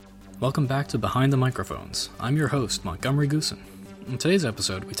Welcome back to Behind the Microphones. I'm your host, Montgomery Goosen. In today's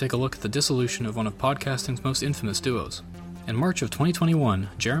episode, we take a look at the dissolution of one of podcasting's most infamous duos. In March of 2021,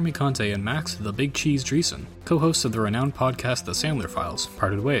 Jeremy Conte and Max the Big Cheese Dreesen, co-hosts of the renowned podcast The Sandler Files,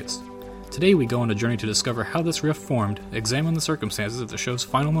 parted ways. Today we go on a journey to discover how this rift formed, examine the circumstances of the show's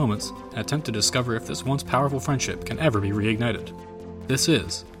final moments, and attempt to discover if this once powerful friendship can ever be reignited. This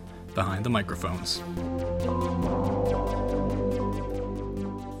is Behind the Microphones.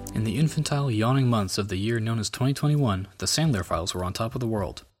 In the infantile, yawning months of the year known as 2021, the Sandler Files were on top of the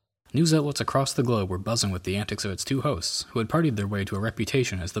world. News outlets across the globe were buzzing with the antics of its two hosts, who had partied their way to a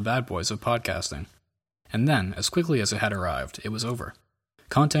reputation as the bad boys of podcasting. And then, as quickly as it had arrived, it was over.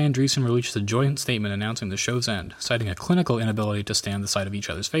 Conte and Dreesen released a joint statement announcing the show's end, citing a clinical inability to stand the sight of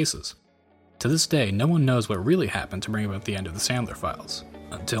each other's faces. To this day, no one knows what really happened to bring about the end of the Sandler Files.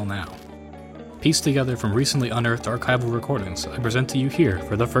 Until now. Pieced together from recently unearthed archival recordings, I present to you here,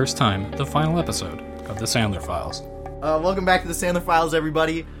 for the first time, the final episode of The Sandler Files. Welcome back to The Sandler Files,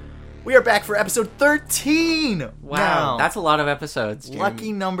 everybody. We are back for episode 13! Wow, that's a lot of episodes, Jeremy.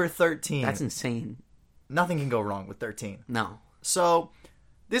 Lucky number 13. That's insane. Nothing can go wrong with 13. No. So,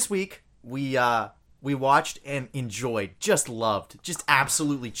 this week, we watched and enjoyed, just loved, just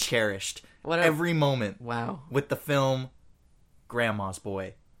absolutely cherished every moment with the film Grandma's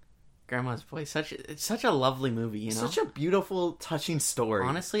Boy. Grandma's Boy, it's such a lovely movie, you know? Such a beautiful, touching story.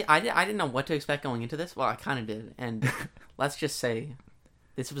 Honestly, I didn't know what to expect going into this. Well, I kind of did. And let's just say,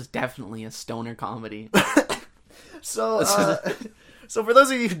 this was definitely a stoner comedy. So for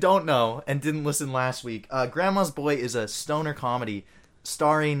those of you who don't know and didn't listen last week, Grandma's Boy is a stoner comedy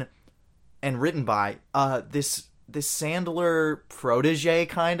starring and written by this Sandler protege,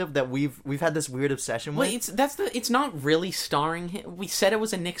 kind of, that we've had this weird obsession with. It's not really starring him. We said it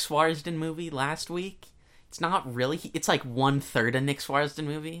was a Nick Swarsden movie last week. It's not really. It's like 1/3 a Nick Swarsden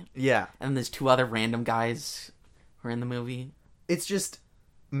movie. Yeah. And there's two other random guys who are in the movie. It's just,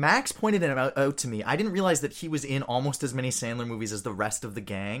 Max pointed it out to me. I didn't realize that he was in almost as many Sandler movies as the rest of the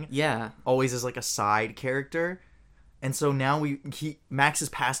gang. Yeah. Always as like a side character. And so now Max has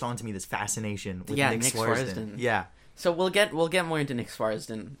passed on to me this fascination with Nick Swarsden. Yeah. So we'll get more into Nick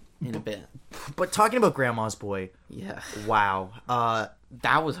Swarsden in a bit. But talking about Grandma's Boy. Yeah. Wow.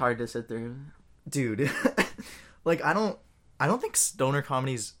 That was hard to sit through. Dude. Like, I don't think stoner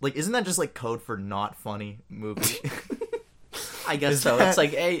comedies, like, isn't that just like code for not funny movie? I guess so. It's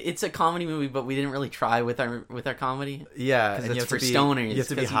like, hey, it's a comedy movie, but we didn't really try with our comedy. Yeah, because it's for stoners. You have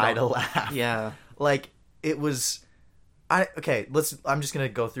to be high to laugh. Yeah. Like, it was... I'm just gonna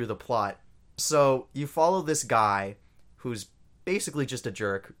go through the plot. So, you follow this guy who's basically just a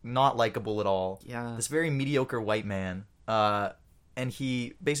jerk, not likable at all. Yeah. This very mediocre white man. And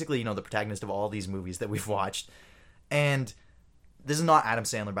he, basically, the protagonist of all these movies that we've watched. And this is not Adam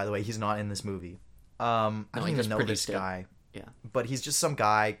Sandler, by the way. He's not in this movie. I don't even know this guy. Yeah. But he's just some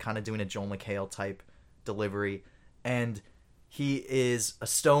guy kind of doing a Joel McHale type delivery. And he is a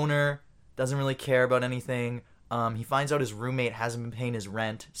stoner, doesn't really care about anything. He finds out his roommate hasn't been paying his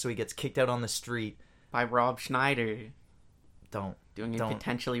rent, so he gets kicked out on the street. By Rob Schneider. Doing a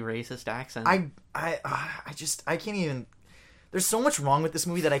potentially racist accent. I can't even... There's so much wrong with this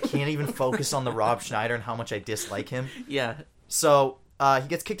movie that I can't even focus on the Rob Schneider and how much I dislike him. Yeah. So, he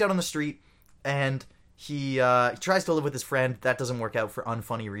gets kicked out on the street, and he tries to live with his friend. That doesn't work out for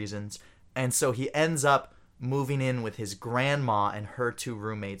unfunny reasons. And so he ends up moving in with his grandma and her two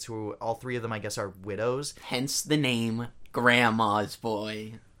roommates, who all three of them, I guess, are widows. Hence the name Grandma's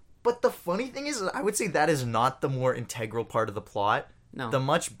Boy. But the funny thing is, I would say that is not the more integral part of the plot. No. The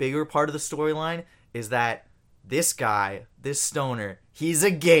much bigger part of the storyline is that this guy, this stoner, he's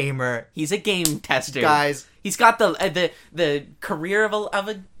a gamer. He's a game tester. Guys. He's got the career of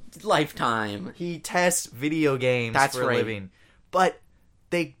a lifetime. He tests video games for a living. But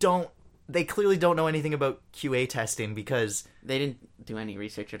they clearly don't know anything about QA testing because... They didn't do any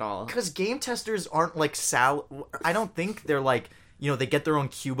research at all. Because game testers aren't like I don't think they're like, they get their own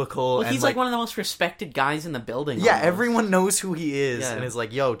cubicle. Well, he's like one of the most respected guys in the building. Yeah, almost. Everyone knows who he is and is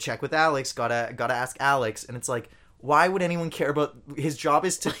like, yo, check with Alex, gotta ask Alex. And it's like, why would anyone care about... His job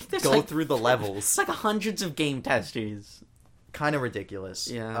is to go through the levels. It's like hundreds of game testers. Kind of ridiculous.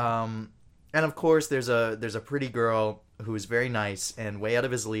 Yeah. And of course, there's a pretty girl who's very nice and way out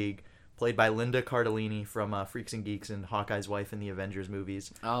of his league, played by Linda Cardellini from Freaks and Geeks and Hawkeye's wife in the Avengers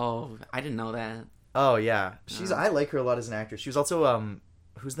movies. Oh, I didn't know that. Oh, yeah. I like her a lot as an actress. She was also,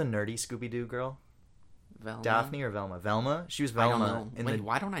 who's the nerdy Scooby-Doo girl? Velma? Daphne or Velma? Velma? She was Velma. I don't know. Wait,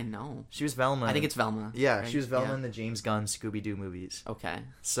 why don't I know? She was Velma. I think it's Velma. Yeah, right? She was Velma in the James Gunn Scooby-Doo movies. Okay.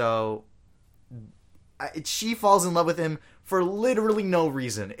 So, she falls in love with him for literally no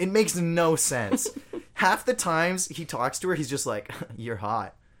reason. It makes no sense. Half the times he talks to her, he's just like, "You're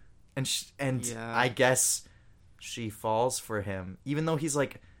hot," and I guess she falls for him, even though he's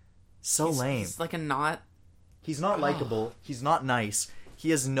like lame. He's like a not. He's not likable. He's not nice.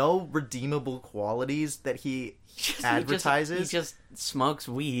 He has no redeemable qualities that he advertises. He just smokes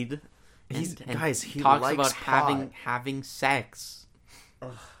weed. He talks likes about pot. having sex.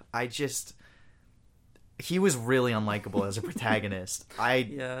 He was really unlikable as a protagonist. I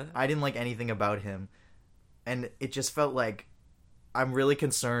didn't like anything about him, and it just felt like I'm really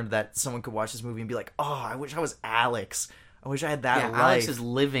concerned that someone could watch this movie and be like, "Oh, I wish I was Alex. I wish I had that life." Alex is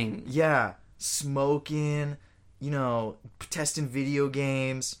living. Yeah, smoking, testing video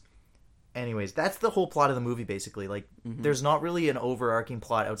games. Anyways, that's the whole plot of the movie, basically. Like, there's not really an overarching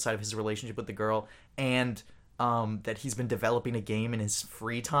plot outside of his relationship with the girl, and that he's been developing a game in his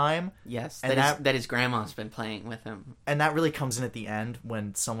free time. Yes, and that his grandma's been playing with him. And that really comes in at the end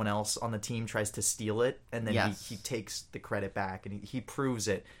when someone else on the team tries to steal it, and then he takes the credit back, and he proves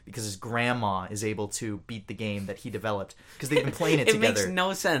it because his grandma is able to beat the game that he developed, because they've been playing it together. It makes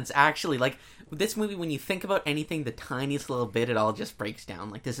no sense, actually. Like, this movie, when you think about anything the tiniest little bit, it all just breaks down.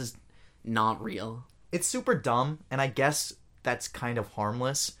 Like, this is not real. It's super dumb, and I guess that's kind of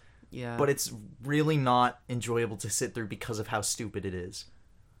harmless. Yeah. But it's really not enjoyable to sit through because of how stupid it is.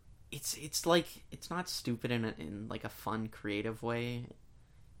 It's like, it's not stupid in like a fun, creative way.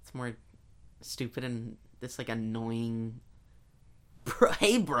 It's more stupid in this like annoying,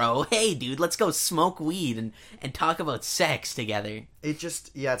 hey dude, let's go smoke weed and talk about sex together. It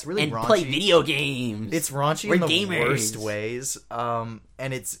just, it's really and raunchy. Play video games. It's raunchy We're in the gamers. worst ways. And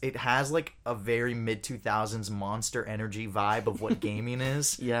it has like a very mid-2000s Monster Energy vibe of what gaming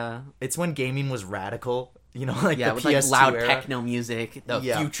is. Yeah. It's when gaming was radical, like the with PS2 like loud era. techno music, the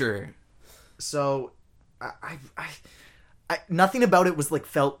future. So, I nothing about it was like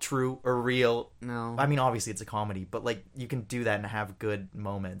felt true or real. No. I mean, obviously it's a comedy, but like you can do that and have good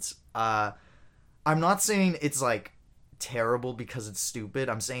moments. I'm not saying it's like terrible because it's stupid.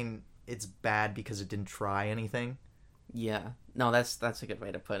 I'm saying it's bad because it didn't try anything. Yeah. No, that's a good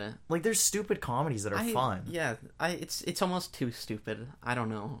way to put it. Like, there's stupid comedies that are fun. Yeah. It's almost too stupid. I don't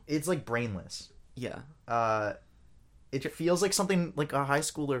know. It's like brainless. Yeah. It feels like something like a high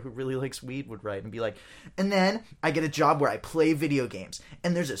schooler who really likes weed would write and be like, and then I get a job where I play video games,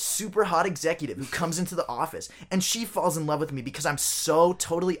 and there's a super hot executive who comes into the office, and she falls in love with me because I'm so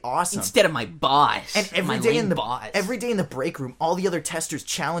totally awesome. Instead of my boss. And every day in the break room, all the other testers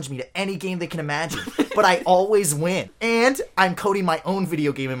challenge me to any game they can imagine, but I always win. And I'm coding my own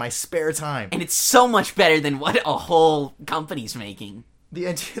video game in my spare time. And it's so much better than what a whole company's making. The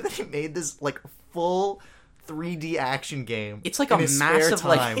idea that he made this like full 3D action game. It's like a massive,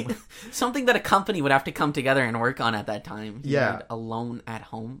 like, something that a company would have to come together and work on at that time. Alone at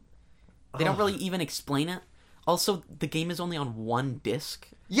home. They don't really even explain it. Also, the game is only on one disc.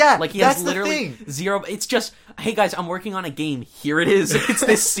 Yeah, like, he that's has literally the thing. zero. It's just, hey guys, I'm working on a game. Here it is. It's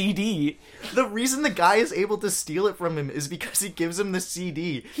this CD. The reason the guy is able to steal it from him is because he gives him the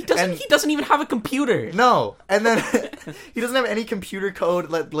CD. He doesn't even have a computer. No, and then he doesn't have any computer code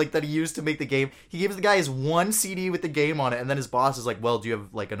that he used to make the game. He gives the guy his one CD with the game on it, and then his boss is like, "Well, do you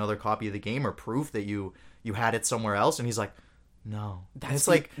have like another copy of the game or proof that you had it somewhere else?" And he's like, "No."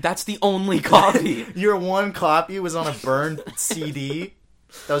 That's the only copy. Your one copy was on a burned CD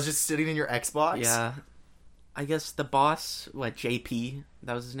that was just sitting in your Xbox. Yeah. I guess the boss, JP,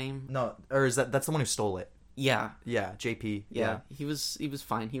 that was his name? No, or that's the one who stole it. Yeah. Yeah, JP. Yeah. He was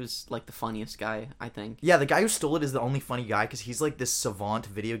fine. He was like the funniest guy, I think. Yeah, the guy who stole it is the only funny guy because he's like this savant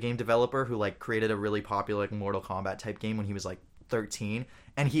video game developer who like created a really popular like Mortal Kombat type game when he was like 13,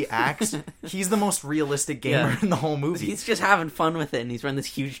 and he acts he's the most realistic gamer in the whole movie. He's just having fun with it, and he's wearing this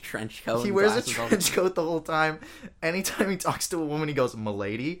huge trench coat. He wears a trench coat the whole time. Anytime he talks to a woman, he goes,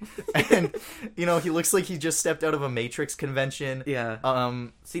 "Milady," and he looks like he just stepped out of a Matrix convention. Yeah.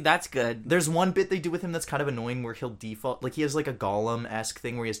 See, that's good. There's one bit they do with him that's kind of annoying where he'll default, like he has like a Gollum-esque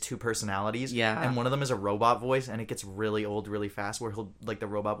thing where he has two personalities. Yeah. And one of them is a robot voice, and it gets really old really fast where he'll, like, the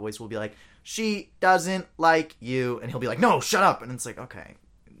robot voice will be like, "She doesn't like you," and he'll be like, "No, shut up," and it's like, okay.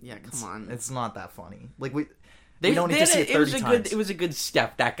 Yeah, come on. It's not that funny. Like, we don't need to see it 30 times. It was a good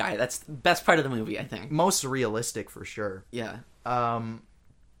step, that guy. That's the best part of the movie, I think. Most realistic, for sure. Yeah.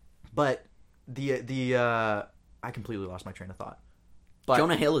 But I completely lost my train of thought. But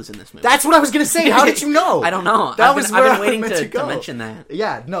Jonah Hill is in this movie. That's what I was going to say. How did you know? I don't know. I've been waiting to mention that.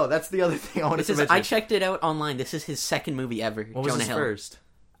 Yeah, no, that's the other thing I wanted to mention. I checked it out online. This is his second movie ever. What was his first?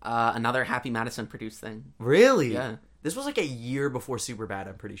 Another Happy Madison produced thing. Really? Yeah. This was like a year before Superbad,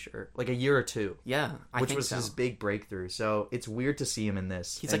 I'm pretty sure. Like a year or two. Yeah, which was his big breakthrough. So it's weird to see him in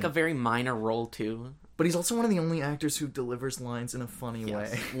this. He's like a very minor role too. But he's also one of the only actors who delivers lines in a funny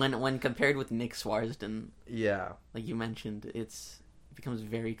way. When compared with Nick Swarsden, yeah, like you mentioned, it becomes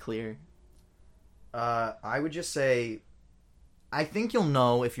very clear. I would just say, I think you'll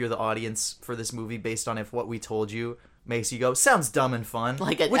know if you're the audience for this movie based on if what we told you makes you go, sounds dumb and fun,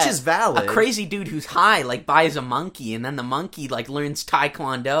 which is valid. A crazy dude who's high, like, buys a monkey, and then the monkey, like, learns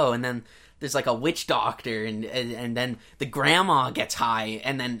Taekwondo, and then there's, like, a witch doctor, and then the grandma gets high,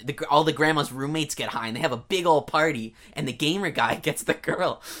 and then all the grandma's roommates get high, and they have a big old party, and the gamer guy gets the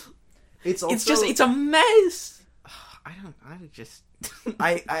girl. It's a mess. I just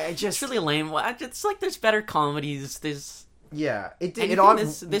it's really lame. It's like there's better comedies. There's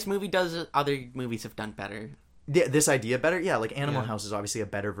this movie does. Other movies have done better. This idea better, like Animal House is obviously a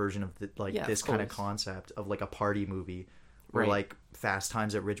better version of this kind of concept of like a party movie, or like Fast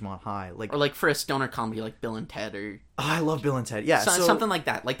Times at Ridgemont High, or like for a stoner comedy like Bill and Ted, or I love Bill and Ted, something like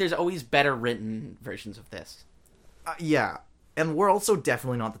that. Like there's always better written versions of this. And we're also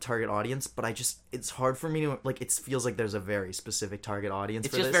definitely not the target audience, but it's hard for me to, like, it feels like there's a very specific target audience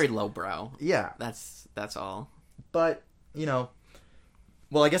for this. It's just very lowbrow. Yeah. That's all. But, well,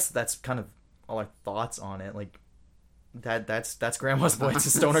 I guess that's kind of all our thoughts on it. Like, that's Grandma's Boy. It's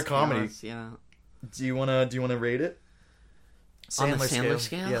a stoner comedy. Yeah. Do you wanna rate it? On the Sandler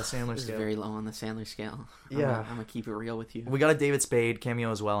scale? Yeah, Sandler it's scale. very low on the Sandler scale. Yeah. I'm gonna keep it real with you. We got a David Spade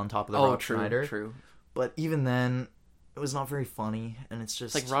cameo as well on top of the Rob Schneider. True. But even then, it was not very funny, and it's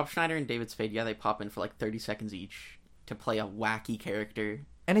just... It's like Rob Schneider and David Spade, they pop in for like 30 seconds each to play a wacky character.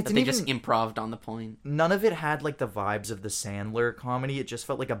 And it didn't just improv'd on the point. None of it had like the vibes of the Sandler comedy. It just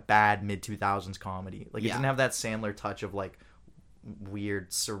felt like a bad mid-2000s comedy. Like, it didn't have that Sandler touch of like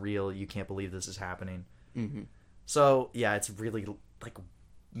weird, surreal, you can't believe this is happening. Mm-hmm. So, yeah, it's really like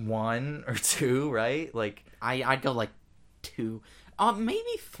 1 or 2, right? Like, I'd go like 2.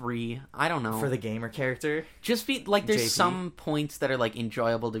 Maybe 3. I don't know. For the gamer character? Just be like, there's JP? some points that are like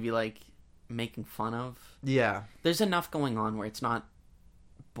enjoyable to be like making fun of. Yeah. There's enough going on where it's not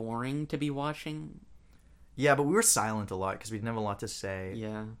boring to be watching. Yeah, but we were silent a lot because we didn't have a lot to say.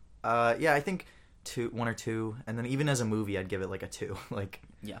 Yeah. I think 1 or 2, and then even as a movie, I'd give it like a 2. Like,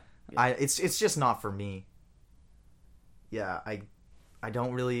 yeah. It's just not for me. Yeah, I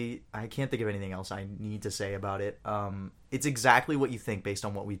can't think of anything else I need to say about it. It's exactly what you think based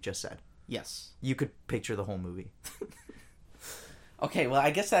on what we've just said. Yes. You could picture the whole movie. Okay, well,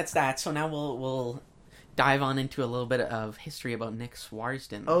 I guess that's that. So now we'll dive on into a little bit of history about Nick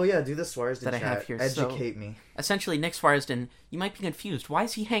Swarsden. Oh yeah, do the Swarsden that chat. I have here. Educate me. Essentially, Nick Swarsden, you might be confused. Why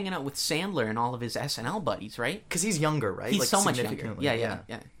is he hanging out with Sandler and all of his SNL buddies, right? Because he's younger, right? He's like, so much younger. Yeah.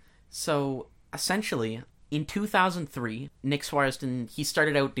 So, essentially, in 2003, Nick Swarsden, he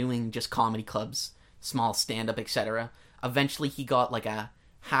started out doing just comedy clubs, small stand-up, etc. Eventually, he got like a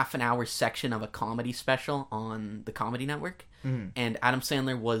half-an-hour section of a comedy special on the Comedy Network. Mm-hmm. And Adam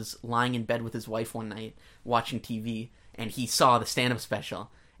Sandler was lying in bed with his wife one night, watching TV, and he saw the stand-up special.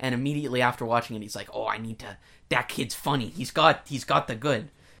 And immediately after watching it, he's like, "Oh, that kid's funny. He's got the good."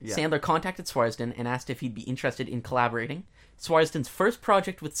 Yeah. Sandler contacted Swarsden and asked if he'd be interested in collaborating. Swarsden's first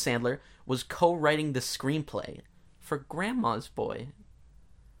project with Sandler was co-writing the screenplay for Grandma's Boy.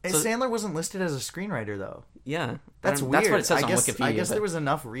 And Sandler wasn't listed as a screenwriter, though. Yeah. That's weird. That's what it says on Wikipedia. I guess there was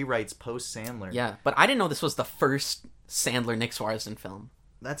enough rewrites post-Sandler. Yeah, but I didn't know this was the first Sandler-Nick Swarsden film.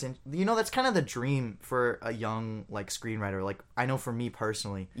 That's kind of the dream for a young like screenwriter. Like, I know for me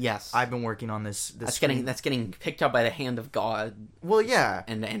personally, yes, I've been working on this. That's getting picked up by the hand of God. Well, yeah,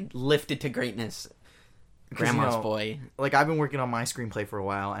 and lifted to greatness. Grandma's Boy. Like, I've been working on my screenplay for a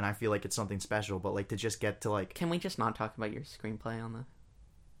while, and I feel like it's something special. But like, to just get to like, can we just not talk about your screenplay on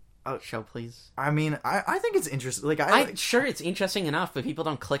the show, please? I mean, I think it's interesting. Like, sure, it's interesting enough, but people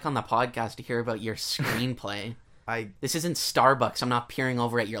don't click on the podcast to hear about your screenplay. This isn't Starbucks. I'm not peering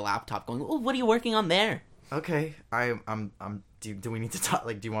over at your laptop going, "Oh, what are you working on there?" Okay, do we need to talk?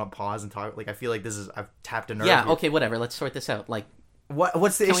 Like, do you want to pause and talk? Like, I feel like I've tapped a nerve. Yeah. here. Okay. Whatever. Let's sort this out. Like,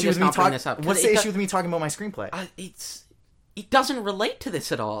 what's the issue with me talking? What's the issue with me talking about my screenplay? It doesn't relate to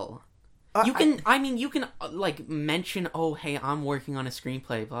this at all. You can like mention, "Oh, hey, I'm working on a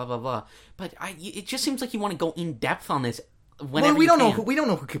screenplay," blah blah blah. But it just seems like you want to go in depth on this. Whenever we don't know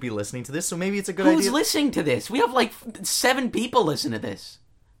who could be listening to this, so maybe it's a good idea. Who's listening to this? We have like 7 people listen to this.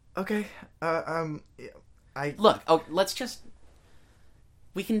 Okay. Look. Oh,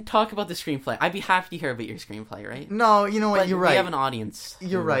 we can talk about the screenplay. I'd be happy to hear about your screenplay, right? No, you know what? You're right. We have an audience.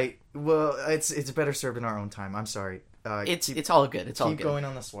 You're right. Well, it's better served in our own time. I'm sorry. It's all good. It's all good. Keep going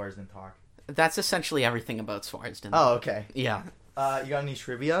on the Swarsden talk. That's essentially everything about Swarsden. Oh, okay. Yeah. You got any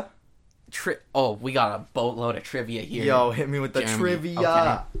trivia? We got a boatload of trivia here. Yo, hit me with the trivia.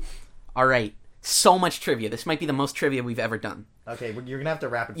 Okay. All right. So much trivia. This might be the most trivia we've ever done. Okay, you're going to have to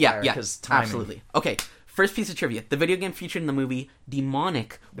rapid Yeah, fire because timing. absolutely. Okay, first piece of trivia. The video game featured in the movie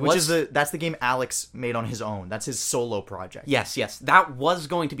Demonic that's the game Alex made on his own. That's his solo project. Yes. That was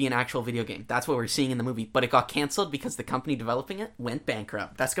going to be an actual video game. That's what we're seeing in the movie. But it got canceled because the company developing it went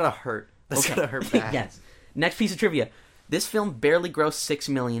bankrupt. That's going to hurt. That's going to hurt bad. Yes. Next piece of trivia. This film barely grossed $6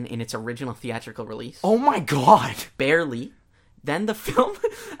 million in its original theatrical release. Oh my god. Barely. Then the film,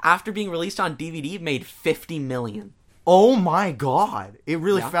 after being released on DVD, made $50 million. Oh my god. It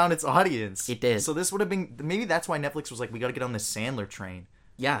really found its audience. It did. So this would have been... Maybe that's why Netflix was like, we got to get on this Sandler train.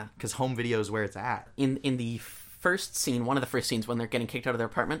 Yeah. Because home video is where it's at. In the first scene, one of the first scenes when they're getting kicked out of their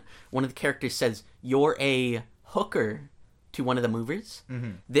apartment, one of the characters says, "You're a hooker," to one of the movers.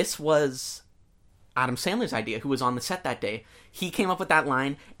 Mm-hmm. This was Adam Sandler's idea, who was on the set that day. He came up with that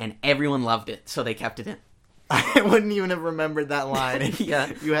line, and everyone loved it, so they kept it in. I wouldn't even have remembered that line if you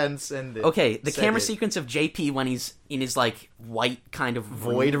hadn't said it. Okay, the camera sequence of JP when he's in his, like, white kind of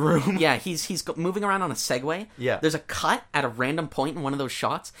void room. Yeah, he's moving around on a Segway. Yeah. There's a cut at a random point in one of those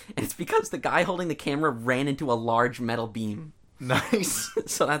shots, and it's because the guy holding the camera ran into a large metal beam. Nice.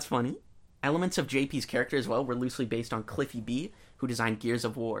 So that's funny. Elements of JP's character as well were loosely based on Cliffy B, who designed Gears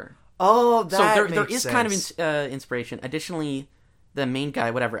of War. Oh, that So there is kind of inspiration. Additionally, the main guy,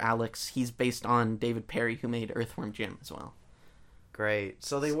 Alex, he's based on David Perry, who made Earthworm Jim as well. Great.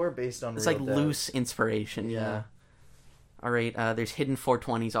 So they were based on It's real like death. loose inspiration, yeah. All right, there's hidden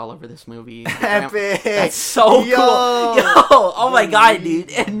 420s all over this movie. Epic! That's so cool. Yo, oh my god,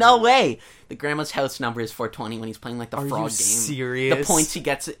 dude. No way. The grandma's house number is 420 when he's playing like the frog game. Serious? The points he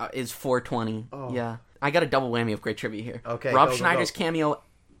gets is 420. Oh. Yeah. I got a double whammy of great trivia here. Okay, Rob Schneider's cameo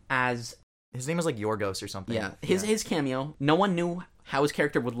as... His name is like Yorgos or something. Yeah, his cameo. No one knew how his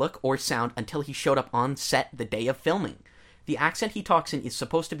character would look or sound until he showed up on set the day of filming. The accent he talks in is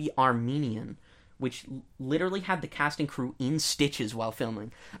supposed to be Armenian, which literally had the casting crew in stitches while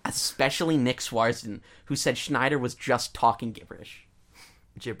filming, especially Nick Swarsden, who said Schneider was just talking gibberish.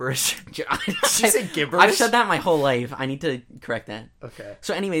 Gibberish? Did you say gibberish? I've said that my whole life. I need to correct that. Okay.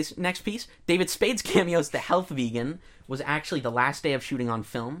 So anyways, next piece. David Spade's cameo as the health vegan was actually the last day of shooting on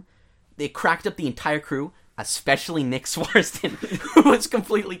film. They cracked up the entire crew, especially Nick Swarsden, who was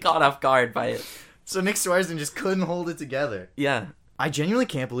completely caught off guard by it. So Nick Swarsden just couldn't hold it together. Yeah. I genuinely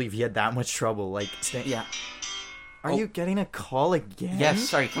can't believe he had that much trouble. Like, yeah. Are you getting a call again? Yes,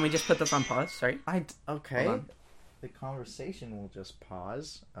 sorry. Can we just put this on pause? Sorry. Okay. The conversation will just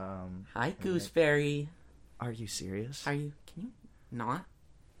pause. Hi, Gooseberry. Are you serious? Can you not?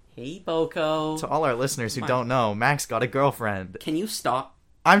 Hey, Boko. To all our listeners who don't know, Max got a girlfriend. Can you stop?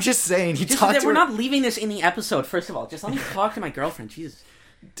 I'm just saying, we're not leaving this in the episode, first of all. Just let me talk to my girlfriend. Jesus.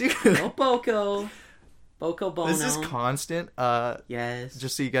 Dude. No, Boko. Boko Bono. This is constant. Yes.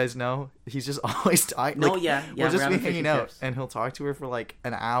 Just so you guys know, he's just always talking. No, like, yeah. We'll just be hanging hanging out, and he'll talk to her for like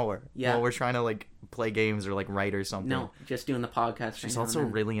an hour while we're trying to like play games or like write or something. No, just doing the podcast. She's also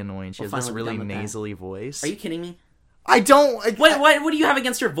really annoying. She has this really nasally voice. Are you kidding me? I don't. What do you have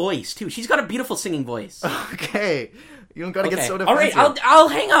against her voice too? She's got a beautiful singing voice. Okay, you don't gotta get so defensive. All right, I'll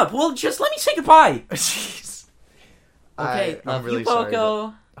hang up. Well, just let me say goodbye. Jeez. Okay, I'm really you,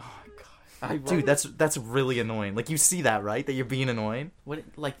 Boko. Dude, that's really annoying. Like, you see that, right? That you're being annoying? What?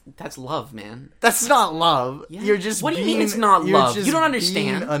 Like, that's love, man. That's not love. Yeah. You're just What do you mean it's not love? You don't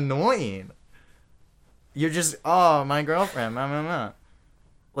understand. Being annoying. You're just, oh, my girlfriend,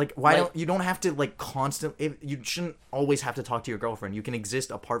 Like, you don't have to, like, you shouldn't always have to talk to your girlfriend. You can exist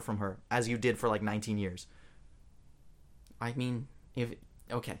apart from her, as you did for, like, 19 years. I mean,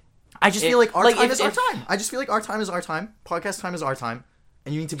 okay. I just feel like our time is our time. I just feel like our time is our time. Podcast time is our time.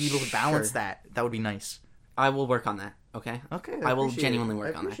 And you need to be able to balance that. That would be nice. I will work on that, okay? Okay, I will genuinely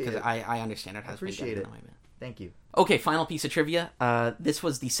work on that, because I understand it has been done in that way. Thank you. Okay, final piece of trivia. This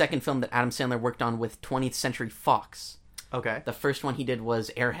was the second film that Adam Sandler worked on with 20th Century Fox. Okay. The first one he did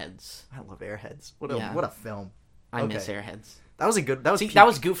was Airheads. I love Airheads. What a film. I miss Airheads. That was a good... That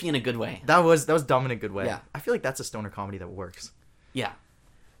was goofy in a good way. That was dumb in a good way. Yeah. I feel like that's a stoner comedy that works. Yeah.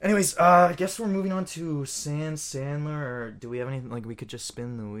 Anyways, I guess we're moving on to Sandler, or do we have anything, like, we could just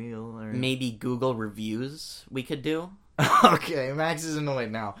spin the wheel, or... Maybe Google reviews we could do? Okay, Max is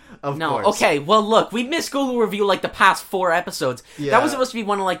annoyed now. Of course. Okay, well, look, we missed Google review, like, the past 4 episodes. Yeah. That was supposed to be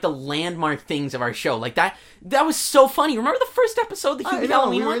one of, like, the landmark things of our show. Like, that was so funny. Remember the first episode, the Hubie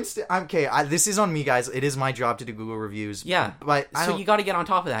Halloween one? Okay, this is on me, guys. It is my job to do Google reviews. Yeah, but so you gotta get on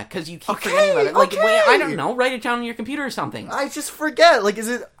top of that, because you keep forgetting about it. Like, wait, I don't know, write it down on your computer or something. I just forget. Like,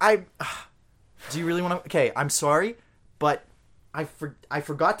 Do you really want to... Okay, I'm sorry, but I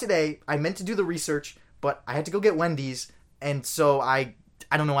forgot today. I meant to do the research, but I had to go get Wendy's, and so I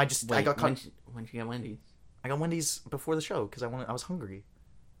don't know, I got caught... When'd you get Wendy's? I got Wendy's before the show, because I was hungry.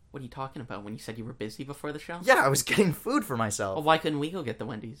 What are you talking about? When you said you were busy before the show? Yeah, I was getting food for myself. Well, why couldn't we go get the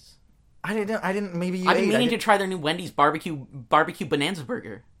Wendy's? I didn't, maybe you I've been meaning to try their new Wendy's barbecue bonanza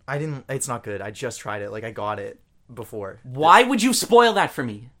burger. It's not good. I just tried it. Like, I got it before. Why would you spoil that for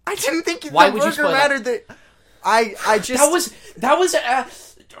me? I didn't think Why the would you burger spoil mattered. That I just... That was That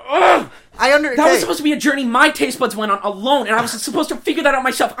was supposed to be a journey my taste buds went on alone, and I was supposed to figure that out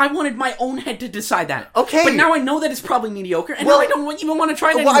myself. I wanted my own head to decide that. Okay. But now I know that it's probably mediocre, and now I don't even want to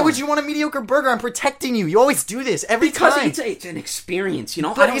try it anymore. Why would you want a mediocre burger? I'm protecting you. You always do this every time. Because it's an experience, you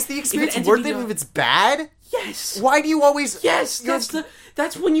know? But is the experience worth it if it's bad? Yes. Why do you always... Yes,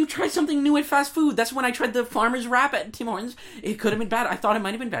 that's when you try something new at fast food. That's when I tried the Farmer's Wrap at Tim Hortons. It could have been bad. I thought it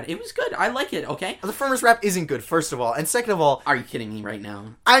might have been bad. It was good. I like it, okay? The Farmer's Wrap isn't good, first of all. And second of all... Are you kidding me right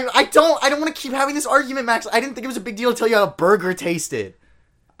now? I don't want to keep having this argument, Max. I didn't think it was a big deal to tell you how a burger tasted.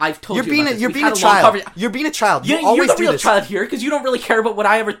 I've told You're being a child. You're being a child. You're the real child here, because you don't really care about what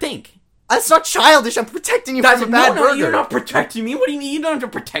I ever think. That's not childish. I'm protecting you from a bad burger. You're not protecting me. What do you mean? You don't have to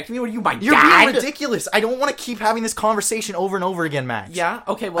protect me. What are you, my dad? You're being ridiculous. I don't want to keep having this conversation over and over again, Max. Yeah?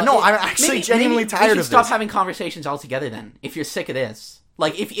 Okay, well... No, I'm actually genuinely tired of this. Stop having conversations altogether, then, if you're sick of this.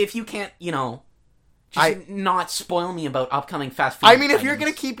 Like, if you can't, not spoil me about upcoming fast food. I mean, if you're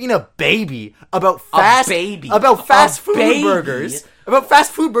gonna keep being a baby about fast food burgers... About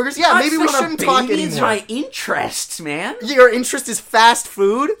fast food burgers? Yeah, maybe we shouldn't talk anymore. It's my interests, man. Your interest is fast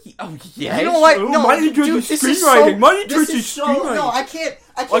food? Oh, yeah. You know what? No, my interest is screenwriting. My interest is screenwriting. No, I can't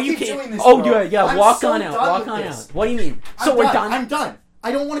keep doing this, Oh, bro. yeah, walk on out. What do you mean? So we're done? I'm done.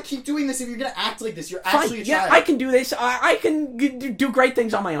 I don't want to keep doing this if you're going to act like this. You're actually a child. Yeah, I can do this. I can do great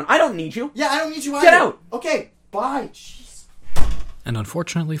things on my own. I don't need you. Yeah, I don't need you either. Get out. Okay, bye. Jeez. And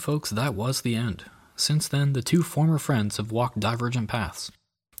unfortunately, folks, that was the end. Since then, the two former friends have walked divergent paths.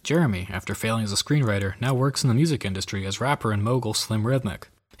 Jeremy, after failing as a screenwriter, now works in the music industry as rapper and mogul Slim Rhythmic.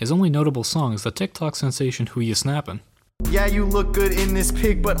 His only notable song is the TikTok sensation Who Ya Snappin'. Yeah, you look good in this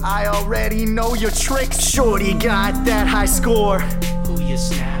pic, but I already know your tricks. Shorty got that high score. Who ya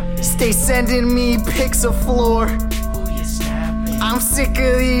snappin'? Stay sending me pics of floor. Who ya snappin'? I'm sick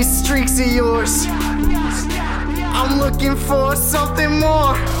of these streaks of yours. I'm looking for something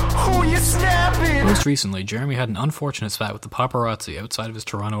more. Who you snapping? Most recently, Jeremy had an unfortunate spat with the paparazzi outside of his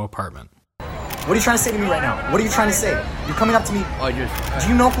Toronto apartment. What are you trying to say to me right now? What are you trying to say? You're coming up to me. Do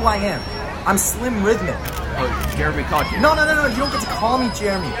you know who I am? I'm Slim Rhythmic. Oh, Jeremy called you. No. You don't get to call me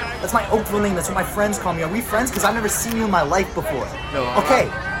Jeremy. That's my Oakville name. That's what my friends call me. Are we friends? Because I've never seen you in my life before. No.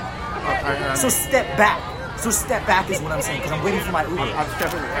 Okay. So step back. So step back is what I'm saying, because I'm waiting for my Uber. I'm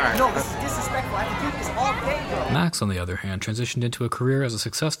stepping back. No, this is disrespectful. I can do this all day, bro. Max, on the other hand, transitioned into a career as a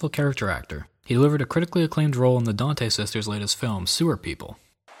successful character actor. He delivered a critically acclaimed role in the Dante sisters' latest film, Sewer People.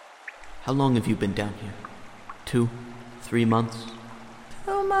 How long have you been down here? 2, 3 months?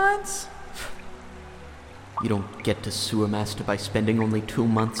 2 months? You don't get to sewer master by spending only 2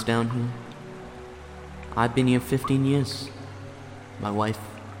 months down here. I've been here 15 years. My wife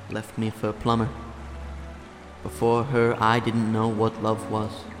left me for a plumber. Before her, I didn't know what love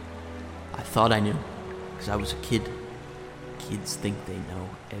was. I thought I knew, because I was a kid. Kids think they know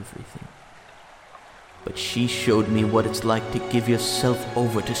everything. But she showed me what it's like to give yourself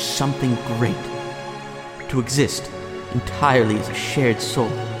over to something great. To exist entirely as a shared soul.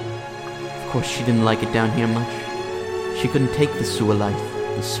 Of course, she didn't like it down here much. She couldn't take the sewer life,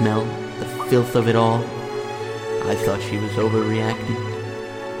 the smell, the filth of it all. I thought she was overreacting.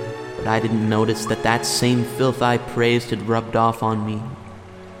 But I didn't notice that same filth I praised had rubbed off on me.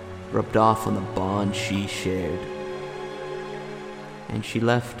 Rubbed off on the bond she shared. And she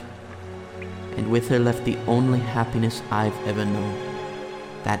left. And with her left the only happiness I've ever known.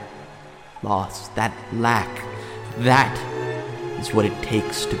 That loss, that lack, that is what it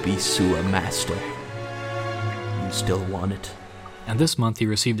takes to be sewer master. You still want it. And this month he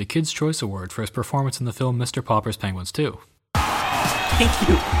received a Kids' Choice Award for his performance in the film Mr. Popper's Penguins 2. Thank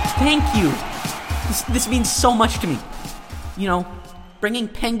you. This means so much to me. You know, bringing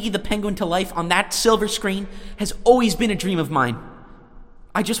Pengy the Penguin to life on that silver screen has always been a dream of mine.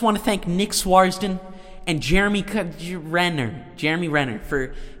 I just want to thank Nick Swarsden and Jeremy Renner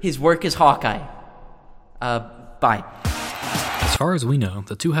for his work as Hawkeye. Bye. As far as we know,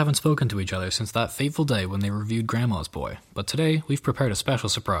 the two haven't spoken to each other since that fateful day when they reviewed Grandma's Boy, but today we've prepared a special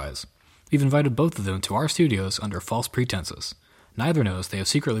surprise. We've invited both of them to our studios under false pretenses. Neither knows they have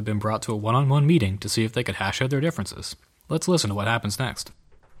secretly been brought to a one-on-one meeting to see if they could hash out their differences. Let's listen to what happens next.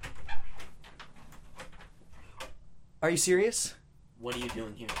 Are you serious? What are you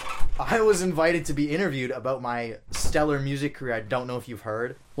doing here? I was invited to be interviewed about my stellar music career. I don't know if you've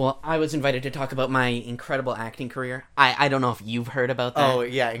heard. Well, I was invited to talk about my incredible acting career. I don't know if you've heard about that. Oh,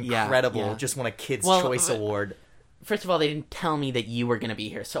 yeah, incredible. Yeah. Just won a Kids' Choice Award. First of all, they didn't tell me that you were going to be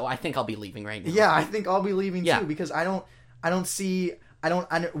here, so I think I'll be leaving right now. Yeah, I think I'll be leaving too, because I don't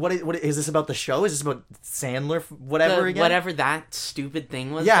what is this about the show? Is this about Sandler whatever again? Whatever that stupid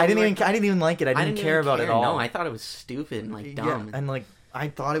thing was. Yeah, I didn't even like it. I didn't care about it at all. No, I thought it was stupid and like dumb. Yeah, and like I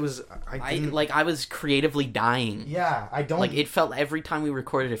thought it was I was creatively dying. Yeah, I don't like it felt every time we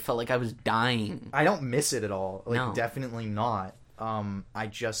recorded it felt like I was dying. I don't miss it at all. Like no. Definitely not. I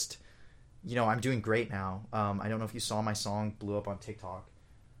just I'm doing great now. I don't know if you saw my song blew up on TikTok.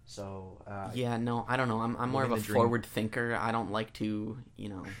 So yeah, no, I don't know. I'm more of a forward thinker. I don't like to,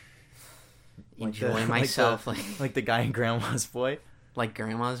 enjoy myself like the guy in Grandma's Boy. Like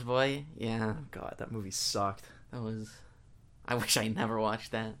Grandma's Boy? Yeah. God, that movie sucked. I wish I never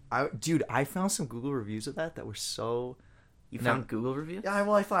watched that. Dude, I found some Google reviews of that were so. You found Google reviews? Yeah,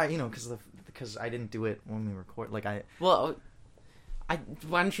 well, I thought because I didn't do it when we record. Why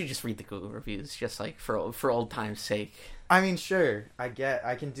don't you just read the Google reviews, just like for old times' sake? I mean, sure. I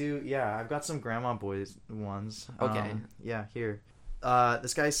can do. Yeah, I've got some Grandma Boys ones. Okay. Yeah, here.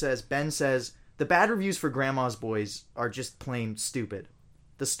 This guy says, Ben says, the bad reviews for Grandma's Boys are just plain stupid.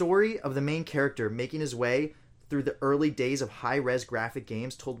 The story of the main character making his way through the early days of high-res graphic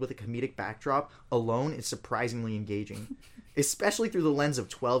games told with a comedic backdrop alone is surprisingly engaging, especially through the lens of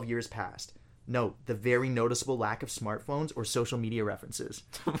 12 years past. Note the very noticeable lack of smartphones or social media references.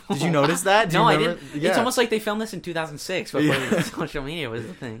 Did you notice that? No, I didn't. Yeah. It's almost like they filmed this in 2006 before social media was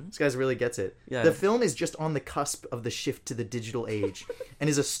the thing. This guy really gets it. Yeah. The film is just on the cusp of the shift to the digital age and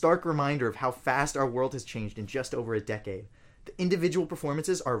is a stark reminder of how fast our world has changed in just over a decade. The individual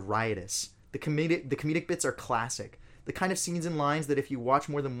performances are riotous. The comedic bits are classic. The kind of scenes and lines that if you watch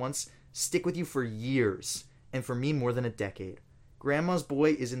more than once, stick with you for years. And for me, more than a decade. Grandma's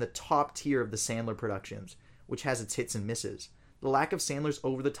Boy is in the top tier of the Sandler productions, which has its hits and misses. The lack of Sandler's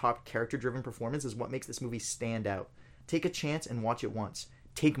over-the-top, character-driven performance is what makes this movie stand out. Take a chance and watch it once.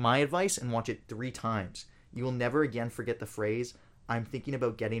 Take my advice and watch it 3 times. You will never again forget the phrase, I'm thinking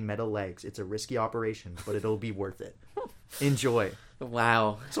about getting metal legs. It's a risky operation, but it'll be worth it. Enjoy.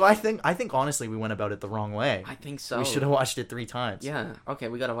 Wow. So I think honestly we went about it the wrong way. I think so. We should have watched it 3 times. Yeah. Okay,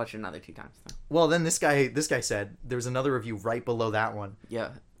 we gotta watch it another 2 times then. Well, then this guy said there was another review right below that one. Yeah.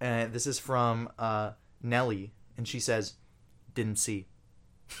 And this is from Nelly, and she says, "Didn't see."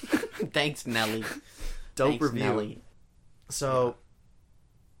 Thanks, Nelly. Dope review. Nelly. So,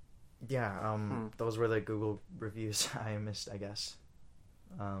 those were the Google reviews I missed, I guess.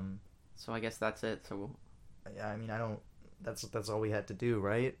 So I guess that's it. So. Yeah, I mean, That's all we had to do,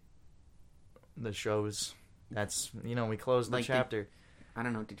 right? The shows. That's we closed the chapter. I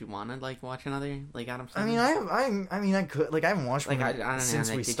don't know. Did you want to watch another Adam Sandler? I mean, I could. I haven't watched one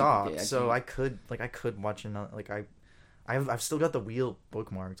since we stopped, so I could watch another. I've still got the wheel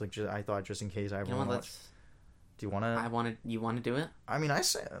bookmarked. I thought just in case I ever want to watch. Do you want to? You want to do it? I mean,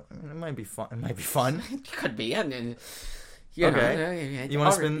 it might be fun. It might be fun. It could be. Okay. You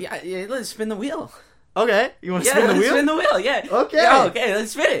want to spin? Yeah. Let's spin the wheel. Okay, you want to spin the wheel? Yeah, spin the wheel, yeah. Okay. Yeah, okay,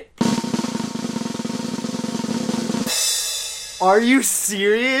 let's spin it. Are you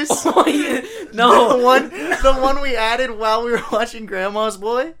serious? Oh, yeah. No. The one we added while we were watching Grandma's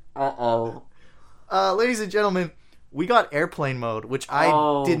Boy? Uh-oh. Ladies and gentlemen, we got airplane mode, which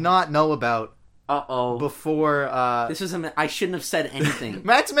I did not know about. Uh-oh. Before, This was I shouldn't have said anything.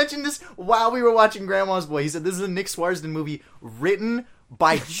 Max mentioned this while we were watching Grandma's Boy. He said this is a Nick Swarsden movie written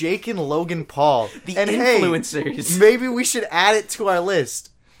by Jake and Logan Paul. The influencers. Hey, maybe we should add it to our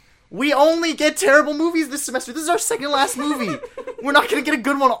list. We only get terrible movies this semester. This is our second last movie. We're not going to get a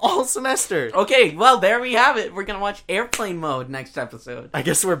good one all semester. Okay, well, there we have it. We're going to watch Airplane Mode next episode. I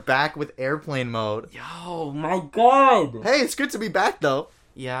guess we're back with Airplane Mode. Oh, my God. Hey, it's good to be back, though.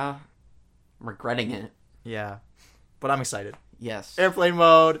 Yeah. I'm regretting it. Yeah. But I'm excited. Yes. Airplane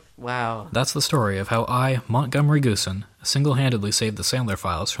Mode. Wow. That's the story of how I, Montgomery Goosen, single-handedly saved the Sandler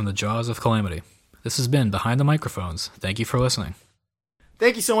Files from the jaws of calamity. This has been Behind the Microphones. Thank you for listening.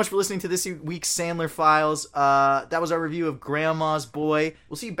 Thank you so much for listening to this week's Sandler Files. That was our review of Grandma's Boy.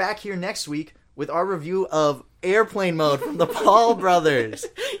 We'll see you back here next week with our review of Airplane Mode from the Paul Brothers.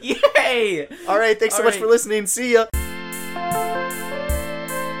 Yay! All right, thanks so much for listening. See ya.